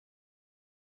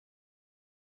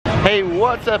Hey,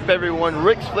 what's up everyone?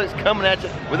 Rick's Flicks coming at you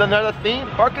with another theme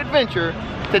park adventure.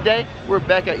 Today, we're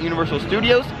back at Universal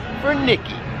Studios for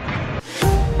Nikki.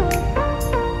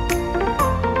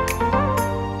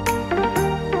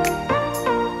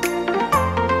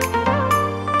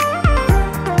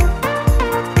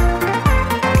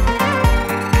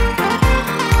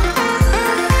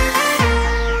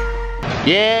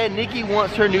 Yeah, Nikki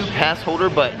wants her new pass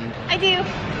holder button. I do.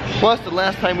 Plus, the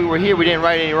last time we were here, we didn't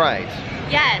ride any rides.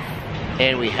 Yes.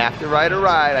 And we have to ride a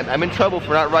ride. I'm in trouble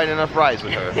for not riding enough rides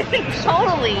with her.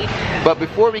 Totally. But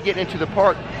before we get into the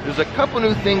park, there's a couple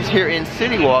new things here in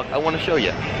City Walk I want to show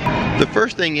you. The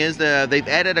first thing is they've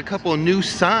added a couple of new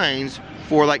signs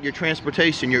for like your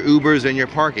transportation, your Ubers and your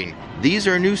parking. These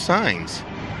are new signs.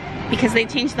 Because they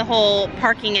changed the whole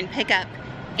parking and pickup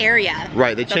area.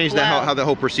 Right, they changed how the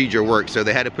whole procedure works, so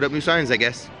they had to put up new signs, I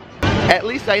guess. At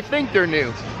least I think they're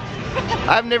new.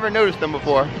 I've never noticed them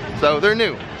before, so they're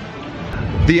new.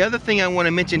 The other thing I want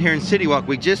to mention here in City Walk,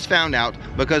 we just found out,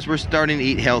 because we're starting to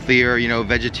eat healthier, you know,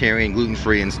 vegetarian,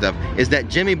 gluten-free and stuff, is that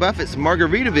Jimmy Buffett's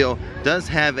Margaritaville does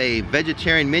have a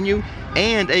vegetarian menu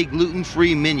and a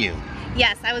gluten-free menu.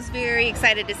 Yes, I was very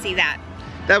excited to see that.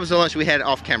 That was the lunch we had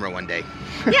off camera one day.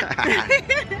 Yeah.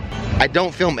 I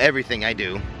don't film everything I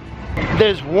do.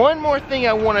 There's one more thing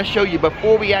I want to show you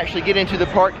before we actually get into the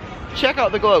park. Check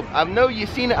out the globe. I know you've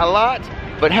seen it a lot,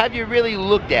 but have you really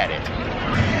looked at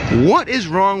it? What is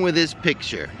wrong with this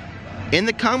picture? In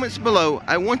the comments below,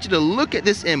 I want you to look at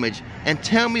this image and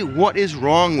tell me what is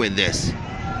wrong with this.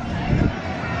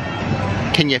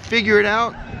 Can you figure it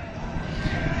out?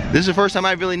 This is the first time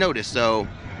I've really noticed, so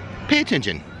pay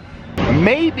attention.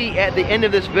 Maybe at the end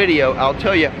of this video, I'll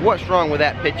tell you what's wrong with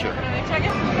that picture.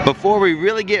 Before we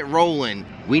really get rolling,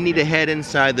 we need to head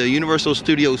inside the Universal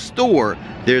Studios store.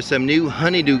 There's some new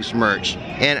Honeydukes merch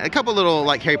and a couple little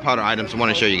like Harry Potter items I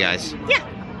want to show you guys. Yeah.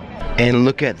 And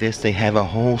look at this, they have a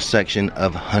whole section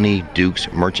of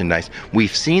Honeydukes merchandise.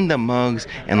 We've seen the mugs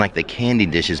and like the candy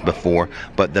dishes before,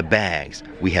 but the bags,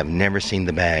 we have never seen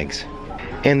the bags.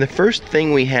 And the first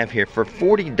thing we have here for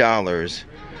 $40,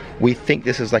 we think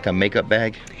this is like a makeup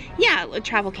bag. Yeah, a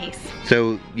travel case.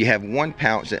 So you have one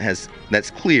pouch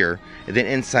that's clear, and then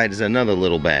inside is another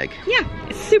little bag. Yeah,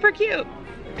 it's super cute.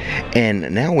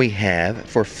 And now we have,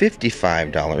 for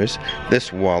 $55,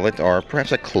 this wallet, or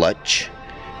perhaps a clutch.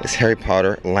 It's Harry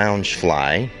Potter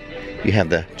Loungefly. You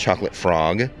have the chocolate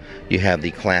frog. You have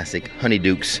the classic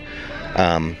Honeydukes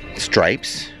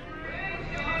stripes.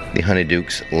 The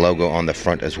Honeydukes logo on the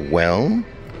front as well.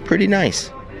 Pretty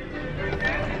nice.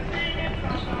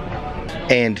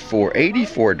 And for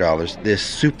 $84, this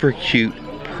super cute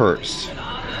purse.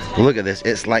 Look at this,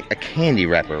 it's like a candy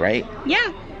wrapper, right?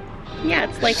 Yeah. Yeah,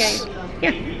 it's like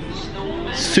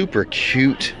yeah. Super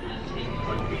cute.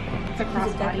 It's a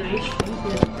crossbody.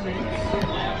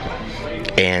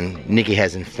 And Nikki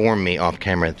has informed me off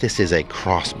camera, this is a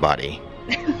crossbody.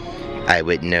 I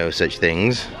would know such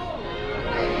things.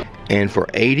 And for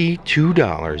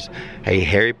 $82, a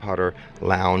Harry Potter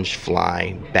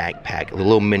Loungefly backpack, a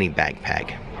little mini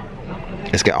backpack.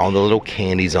 It's got all the little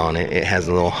candies on it. It has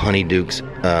a little Honeydukes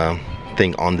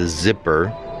thing on the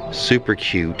zipper. Super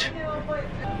cute.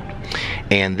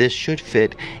 And this should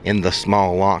fit in the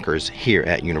small lockers here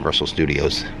at Universal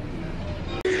Studios.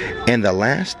 And the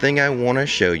last thing I want to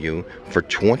show you for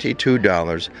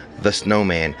 $22, the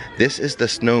snowman. This is the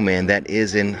snowman that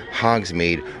is in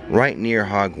Hogsmeade, right near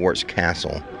Hogwarts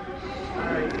Castle.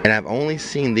 And I've only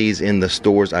seen these in the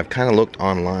stores. I've kind of looked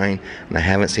online, and I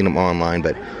haven't seen them online,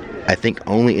 but I think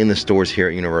only in the stores here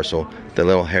at Universal, the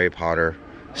little Harry Potter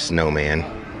snowman.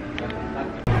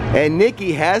 And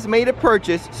Nikki has made a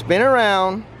purchase. Spin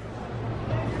around.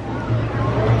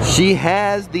 She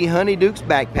has the Honeydukes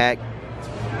backpack.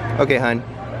 Okay, hun.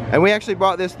 And we actually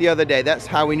bought this the other day. That's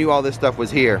how we knew all this stuff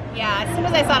was here. Yeah, as soon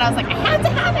as I saw it, I was like, I have to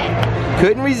have it.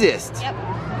 Couldn't resist. Yep.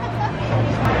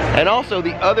 And also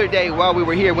the other day while we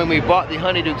were here, when we bought the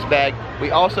Honeydukes bag,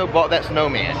 we also bought that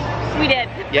snowman. We did.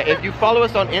 Yeah, if you follow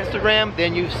us on Instagram,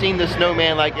 then you've seen the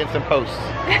snowman like in some posts.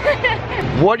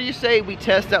 What do you say we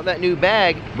test out that new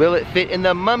bag? Will it fit in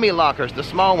the mummy lockers, the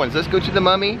small ones? Let's go to the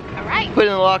mummy. All right. Put it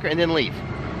in the locker and then leave.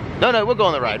 No, we'll go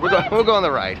on the ride. We'll go on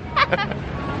the ride.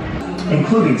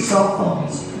 Including cell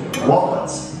phones,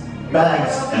 wallets,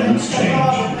 bags, and loose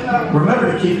change.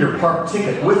 Remember to keep your park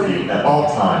ticket with you at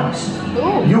all times.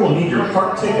 Ooh. You will need your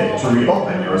park ticket to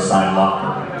reopen your assigned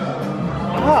locker.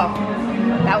 Oh,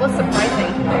 that was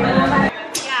surprising.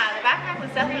 Yeah, the backpack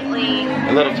was definitely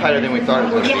A little tighter than we thought it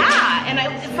was going to be. Yeah, and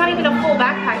it's not even a full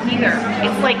backpack either.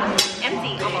 It's like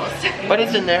empty almost. But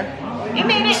it's in there. You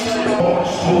made it. Your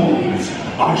souls,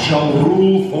 I shall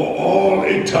rule for all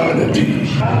eternity. eternity.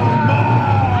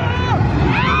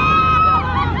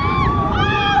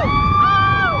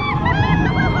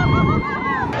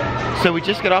 So we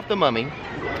just got off the Mummy.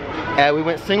 We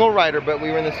went single rider, but we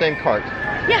were in the same cart.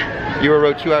 Yeah. You were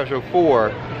row 2, I was row 4.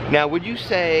 Now, would you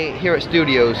say here at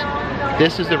Studios,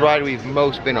 this is the ride we've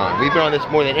most been on? We've been on this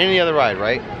more than any other ride,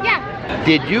 right? Yeah.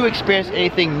 Did you experience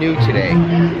anything new today?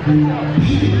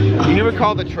 Can you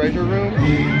recall the treasure room?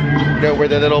 You know, where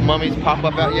the little mummies pop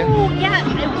up at you? Oh, yeah,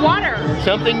 and water.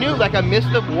 Something new, like a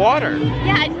mist of water.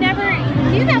 Yeah, I never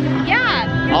knew that.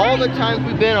 Yeah. All the times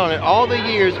we've been on it, all the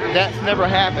years, that's never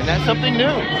happened. That's something new.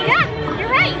 Yeah, you're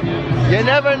right. You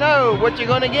never know what you're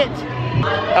gonna get.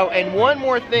 Oh, and one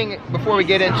more thing before we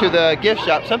get into the gift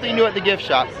shop, something new at the gift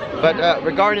shop, but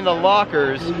regarding the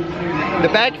lockers, the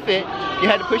bag fit, you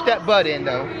had to push that butt in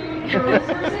though.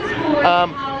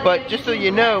 But just so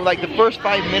you know, like the first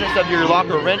 5 minutes of your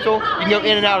locker rental, you can go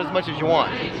in and out as much as you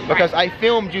want. Because I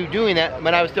filmed you doing that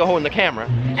when I was still holding the camera.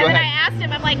 So And then I asked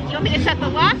him, I'm like, you want me to shut the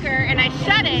locker? And I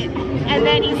shut it. And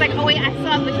then he's like, oh wait, I still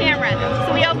have the camera.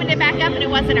 So we opened it back up and it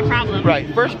wasn't a problem.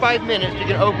 Right, first 5 minutes, you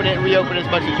can open it and reopen it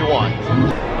as much as you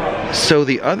want. So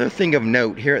the other thing of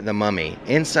note here at the Mummy,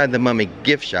 inside the Mummy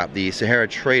gift shop, the Sahara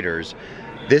Traders,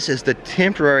 this is the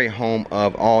temporary home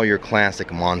of all your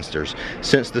classic monsters.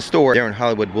 Since the store there on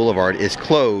Hollywood Boulevard is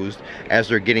closed as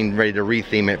they're getting ready to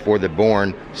retheme it for the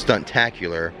Bourne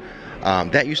Stuntacular,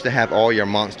 that used to have all your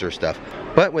monster stuff.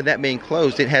 But with that being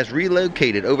closed, it has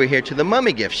relocated over here to the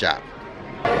Mummy gift shop.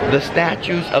 The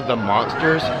statues of the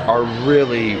monsters are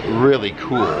really, really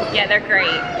cool. Yeah, they're great.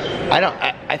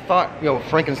 I thought, you know,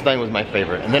 Frankenstein was my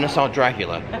favorite, and then I saw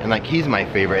Dracula, and like he's my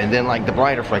favorite, and then like the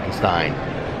Bride of Frankenstein.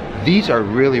 These are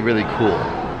really, really cool.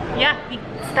 Yeah,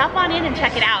 stop on in and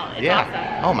check it out. It's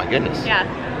awesome. Oh my goodness.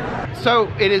 Yeah.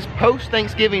 So it is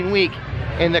post-Thanksgiving week,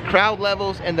 and the crowd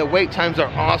levels and the wait times are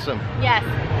awesome. Yes,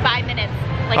 5 minutes,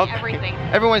 like everything.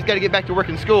 Everyone's got to get back to work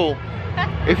and school.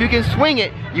 If you can swing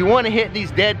it, you want to hit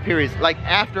these dead periods, like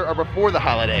after or before the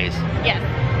holidays. Yes.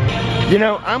 You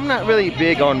know, I'm not really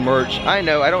big on merch. I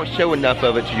know, I don't show enough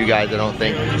of it to you guys, I don't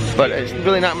think. But it's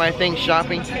really not my thing,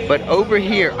 shopping. But over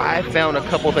here, I found a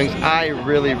couple things I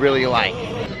really, really like.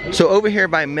 So over here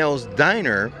by Mel's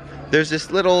Diner, there's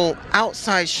this little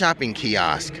outside shopping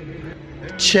kiosk.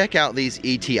 Check out these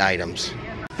ET items.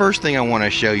 First thing I want to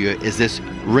show you is this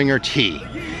Ringer T.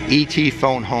 ET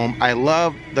phone home. I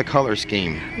love the color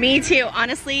scheme. Me too.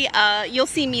 Honestly, you'll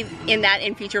see me in that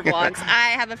in future vlogs.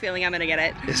 I have a feeling I'm gonna get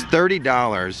it. It's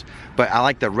 $30, but I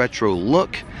like the retro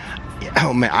look.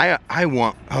 Oh man, I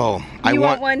want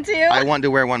one too? I want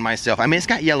to wear one myself. I mean, it's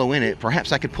got yellow in it.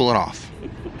 Perhaps I could pull it off.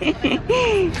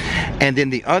 And then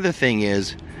the other thing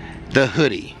is the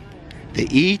hoodie. The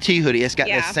ET hoodie. It's got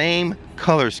the same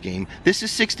color scheme. This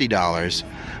is $60,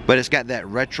 but it's got that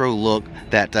retro look,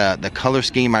 that the color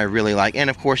scheme I really like. And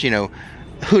of course, you know,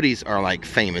 hoodies are like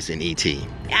famous in ET.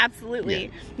 Absolutely.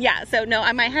 Yeah, so no,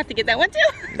 I might have to get that one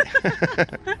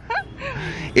too.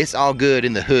 It's all good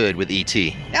in the hood with ET.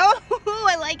 Oh,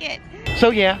 I like it. So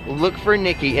yeah, look for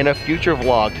Nikki in a future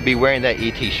vlog to be wearing that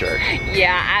ET shirt.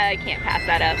 Yeah, I can't pass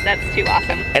that up. That's too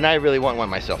awesome. And I really want one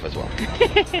myself as well.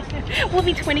 We'll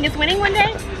be twinning as winning one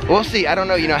day? We'll see. I don't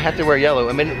know. You know, I have to wear yellow.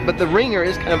 I mean, but the Ringer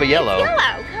is kind of a yellow. It's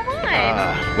yellow. Come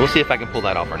on. We'll see if I can pull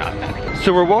that off or not.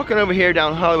 So we're walking over here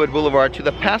down Hollywood Boulevard to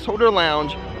the Pass Holder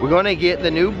Lounge. We're going to get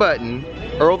the new button.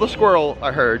 Earl the Squirrel,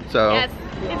 I heard, so. Yes,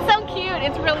 it's so cute.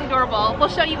 It's really adorable. We'll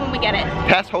show you when we get it.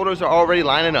 Pass holders are already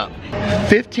lining up.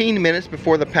 15 minutes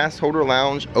before the Pass Holder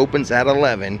Lounge opens at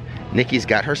 11, Nikki's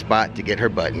got her spot to get her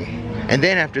button. And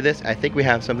then after this, I think we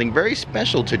have something very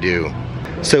special to do.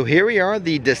 So here we are,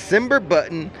 the December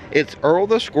button. It's Earl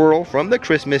the Squirrel from the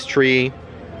Christmas tree.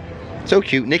 So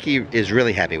cute. Nikki is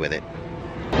really happy with it.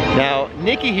 Now,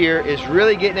 Nikki here is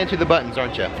really getting into the buttons,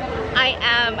 aren't you? I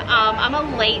am. I'm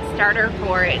a late starter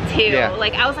for it too. Yeah.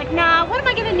 Like I was like, nah, what am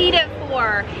I gonna need it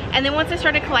for? And then once I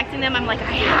started collecting them, I'm like,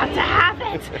 I have to have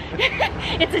it.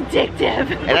 It's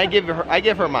addictive. And I give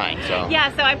her mine, so.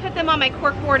 Yeah, so I put them on my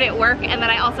cork board at work, and then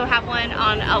I also have one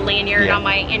on a lanyard on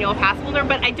my annual pass holder,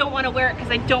 but I don't want to wear it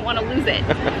because I don't want to lose it.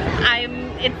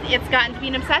 It's gotten to be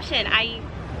an obsession. I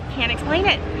can't explain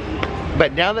it.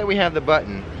 But now that we have the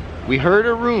button, we heard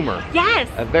a rumor. Yes.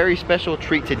 A very special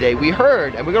treat today. We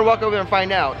heard, and we're gonna walk over there and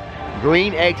find out,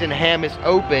 Green Eggs and Ham is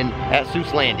open at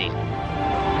Seuss Landing.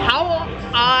 How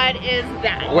odd is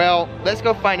that? Well, let's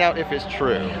go find out if it's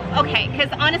true. Okay, because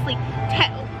honestly,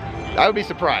 I would be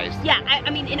surprised. yeah, I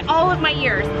mean, in all of my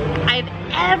years I've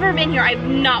ever been here, I've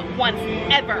not once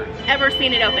ever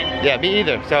seen it open. Yeah, me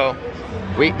either. So,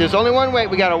 there's only one way.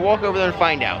 We gotta walk over there and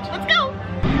find out. Let's go.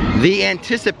 The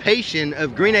anticipation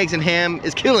of Green Eggs and Ham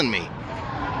is killing me.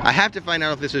 I have to find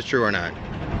out if this is true or not.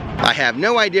 I have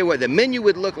no idea what the menu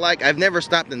would look like. I've never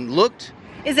stopped and looked.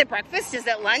 Is it breakfast? Is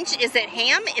it lunch? Is it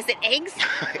ham? Is it eggs?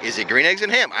 Is it green eggs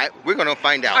and ham? We're gonna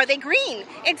find out. Are they green?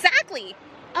 Exactly.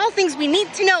 All things we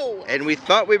need to know. And we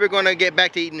thought we were gonna get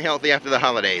back to eating healthy after the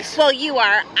holidays. Well, you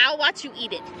are. I'll watch you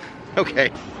eat it.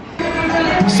 Okay.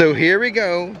 So here we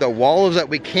go. The wall is up.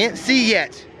 We can't see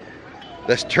yet.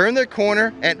 Let's turn the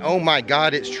corner and oh my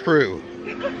God, it's true.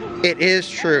 It is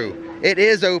true. It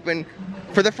is open.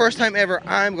 For the first time ever,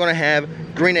 I'm gonna have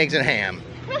green eggs and ham.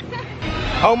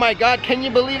 Oh my God, can you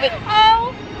believe it?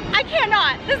 Oh, I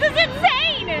cannot. This is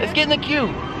insane. Let's get in the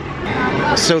queue.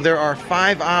 So there are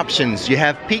 5 options. You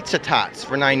have pizza tots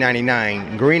for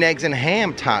 $9.99, green eggs and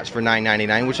ham tots for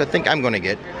 $9.99, which I think I'm gonna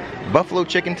get, buffalo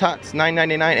chicken tots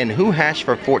 $9.99, and Who Hash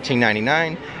for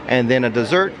 $14.99, and then a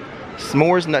dessert,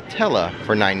 s'mores Nutella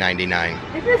for $9.99.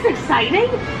 Isn't this exciting?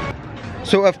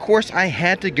 So of course I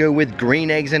had to go with green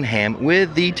eggs and ham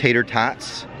with the tater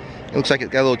tots. It looks like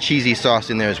it's got a little cheesy sauce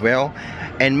in there as well.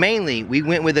 And mainly, we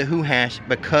went with the Who Hash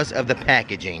because of the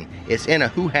packaging. It's in a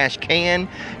Who Hash can.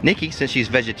 Nikki, since she's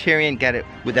vegetarian, got it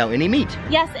without any meat.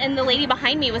 Yes, and the lady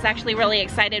behind me was actually really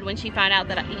excited when she found out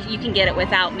that you can get it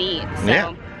without meat.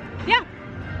 So, yeah.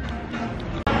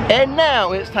 And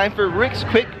now it's time for Rick's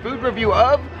quick food review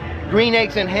of green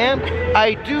eggs and ham.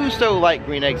 I do so like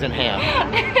green eggs and ham.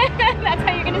 That's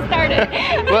how you're gonna start it.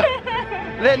 Well,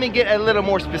 let me get a little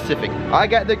more specific. I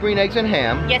got the green eggs and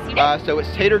ham. Yes, you did. So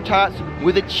it's tater tots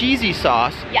with a cheesy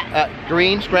sauce. Yes.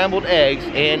 Green scrambled eggs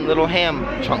and little ham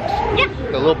chunks. Yeah.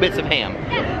 The little bits of ham.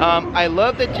 Yeah. I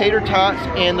love the tater tots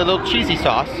and the little cheesy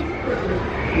sauce.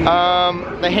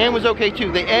 The ham was okay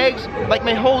too. The eggs, like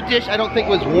my whole dish, I don't think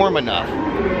was warm enough.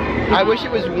 I wish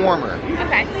it was warmer.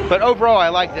 Okay. But overall, I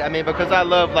liked it. I mean, because I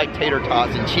love like tater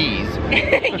tots and cheese.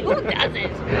 Who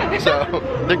doesn't? So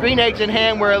the green eggs and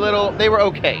ham were they were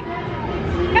okay.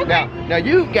 Okay. Now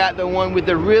you've got the one with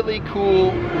the really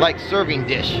cool like serving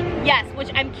dish. Yes, which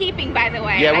I'm keeping, by the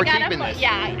way. Yeah, we're keeping this.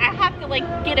 Yeah, I have to like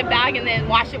get a bag and then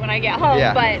wash it when I get home.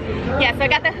 Yeah. But yeah, so I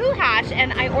got the Who Hash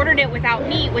and I ordered it without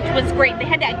meat, which was great. They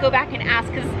had to go back and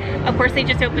ask because of course they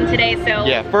just opened today. So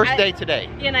yeah, first day today.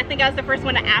 And I think I was the first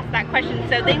one to ask that question.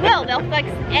 So they will. They'll fix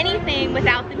anything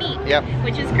without the meat. Yep.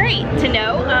 Which is great to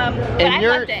know. But I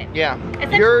loved it. Yeah.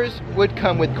 Yours would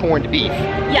come with corned beef.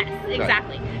 Yes,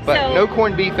 exactly. But so, no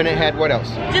corned beef, and it had what else?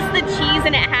 Just the cheese,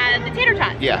 and it had the tater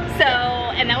tots. Yeah. So,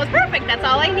 and that was perfect. That's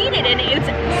all I needed, and it's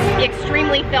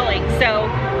extremely filling. So,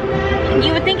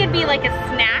 you would think it'd be like a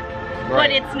snack, but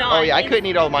it's not. Oh yeah, I couldn't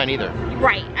eat all mine either.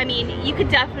 Right. I mean, you could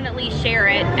definitely share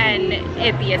it, and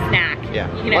it'd be a snack. Yeah.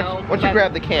 You know. Once you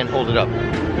grab the can, hold it up.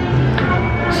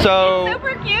 So. It's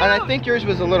super cute. And I think yours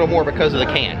was a little more because of the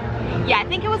can. Yeah, I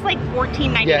think it was like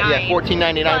 $14.99. Yeah,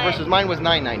 $14.99 versus mine was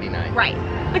 $9.99. Right.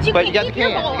 But you got the can.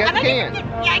 You got the can.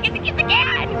 Yeah, I get to keep the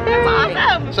can. That's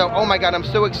awesome. So, oh my God, I'm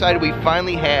so excited. We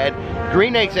finally had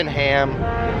green eggs and ham.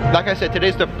 Like I said,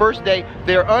 today's the first day.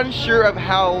 They're unsure of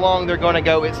how long they're going to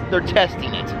go. They're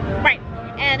testing it. Right.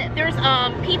 And there's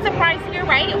pizza fries here,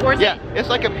 right? Or is it's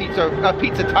like a pizza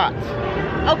tots.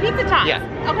 Oh, pizza tots. Yeah.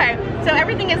 Okay. So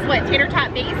everything is what, tater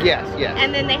tot based? Yes, yes.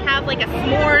 And then they have like a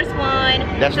s'mores one.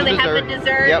 That's so the they dessert. have the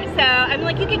dessert. Yep. So I'm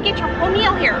like, you could get your whole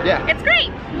meal here. Yeah. It's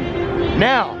great.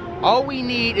 Now, all we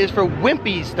need is for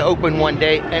Wimpy's to open one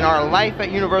day and our life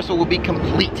at Universal will be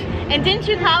complete. And didn't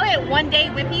you call it one day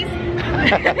Wimpy's?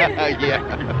 Yeah.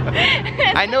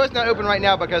 I know it's not open right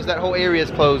now because that whole area is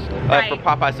closed for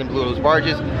Popeyes and Blue Rose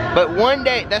Barges. But one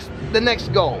day, that's the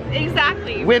next goal.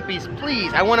 Exactly. Wimpy's,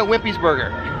 please. I want a Wimpy's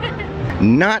burger.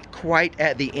 Not quite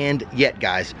at the end yet,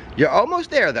 guys. You're almost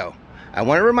there, though. I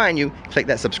want to remind you, click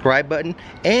that subscribe button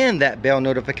and that bell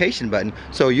notification button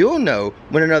so you'll know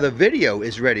when another video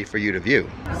is ready for you to view.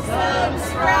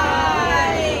 Subscribe!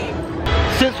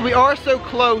 Since we are so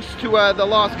close to the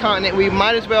Lost Continent, we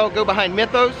might as well go behind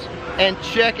Mythos and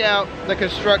check out the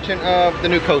construction of the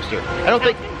new coaster. I don't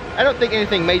think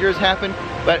anything major has happened,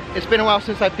 but it's been a while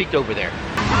since I peeked over there.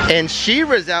 And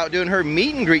Shira's out doing her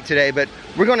meet and greet today, but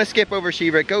we're going to skip over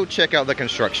Shira, go check out the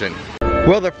construction.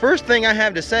 Well, the first thing I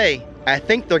have to say, I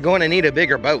think they're going to need a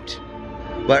bigger boat.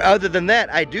 But other than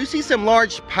that, I do see some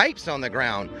large pipes on the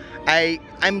ground.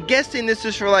 I'm guessing this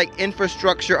is for like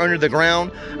infrastructure under the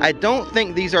ground. I don't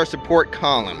think these are support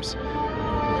columns.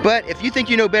 But if you think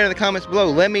you know better in the comments below,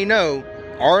 let me know.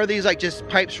 Are these like just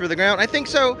pipes for the ground? I think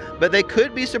so, but they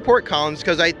could be support columns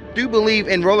because I do believe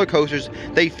in roller coasters,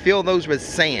 they fill those with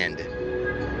sand.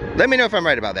 Let me know if I'm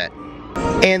right about that.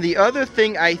 And the other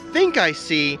thing I think I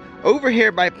see over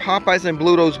here by Popeyes and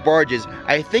Blue Rose Barges,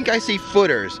 I think I see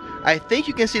footers. I think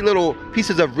you can see little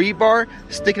pieces of rebar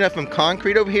sticking up from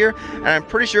concrete over here, and I'm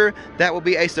pretty sure that will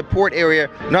be a support area.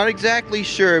 Not exactly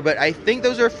sure, but I think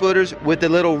those are footers with the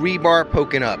little rebar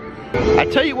poking up. I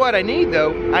tell you what I need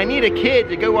though, I need a kid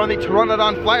to go on the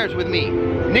Pteranodon flyers with me.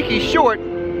 Nikki's short,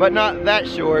 but not that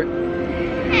short.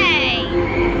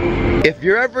 Hey! If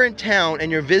you're ever in town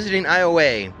and you're visiting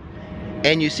IOA,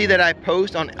 and you see that I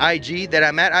post on IG that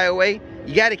I'm at IOA,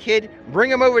 you got a kid, bring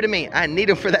him over to me. I need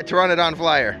him for that Pteranodon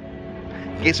flyer.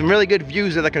 Get some really good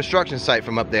views of the construction site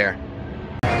from up there.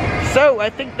 So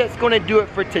I think that's going to do it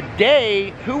for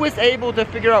today. Who was able to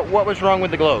figure out what was wrong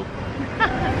with the globe?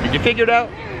 Did you figure it out?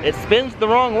 It spins the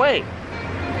wrong way.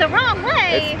 The wrong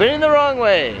way? It's spinning the wrong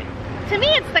way. To me,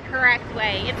 it's the correct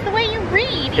way. It's the way you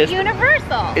read. It's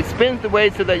universal. It spins the way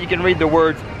so that you can read the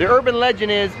words. The urban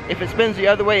legend is, if it spins the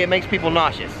other way, it makes people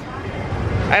nauseous.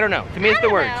 I don't know. To me, it's the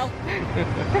words.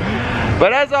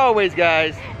 But as always,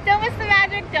 guys, don't miss the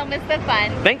magic, don't miss the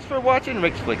fun. Thanks for watching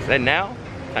Rick's Flicks, and now,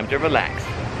 time to relax.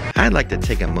 I'd like to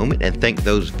take a moment and thank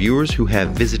those viewers who have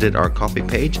visited our coffee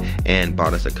page and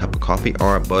bought us a cup of coffee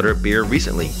or a butter beer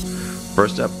recently.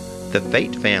 First up, the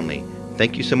Fate family.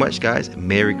 Thank you so much, guys.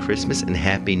 Merry Christmas and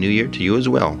Happy New Year to you as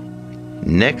well.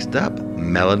 Next up,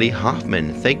 Melody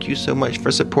Hoffman. Thank you so much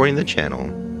for supporting the channel.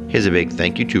 Here's a big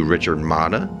thank you to Richard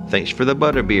Mata. Thanks for the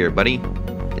butter beer, buddy.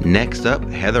 Next up,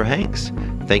 Heather Hanks.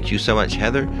 Thank you so much,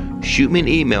 Heather. Shoot me an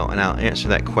email and I'll answer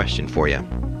that question for you.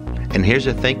 And here's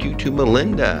a thank you to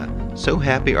Melinda. So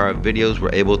happy our videos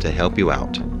were able to help you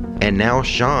out. And now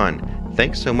Sean.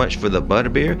 Thanks so much for the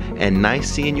butterbeer and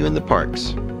nice seeing you in the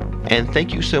parks. And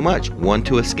thank you so much, One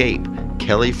to Escape,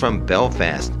 Kelly from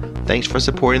Belfast. Thanks for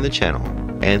supporting the channel.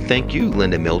 And thank you,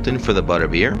 Linda Milton, for the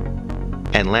butterbeer.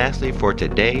 And lastly for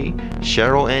today,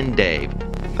 Cheryl and Dave.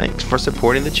 Thanks for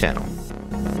supporting the channel.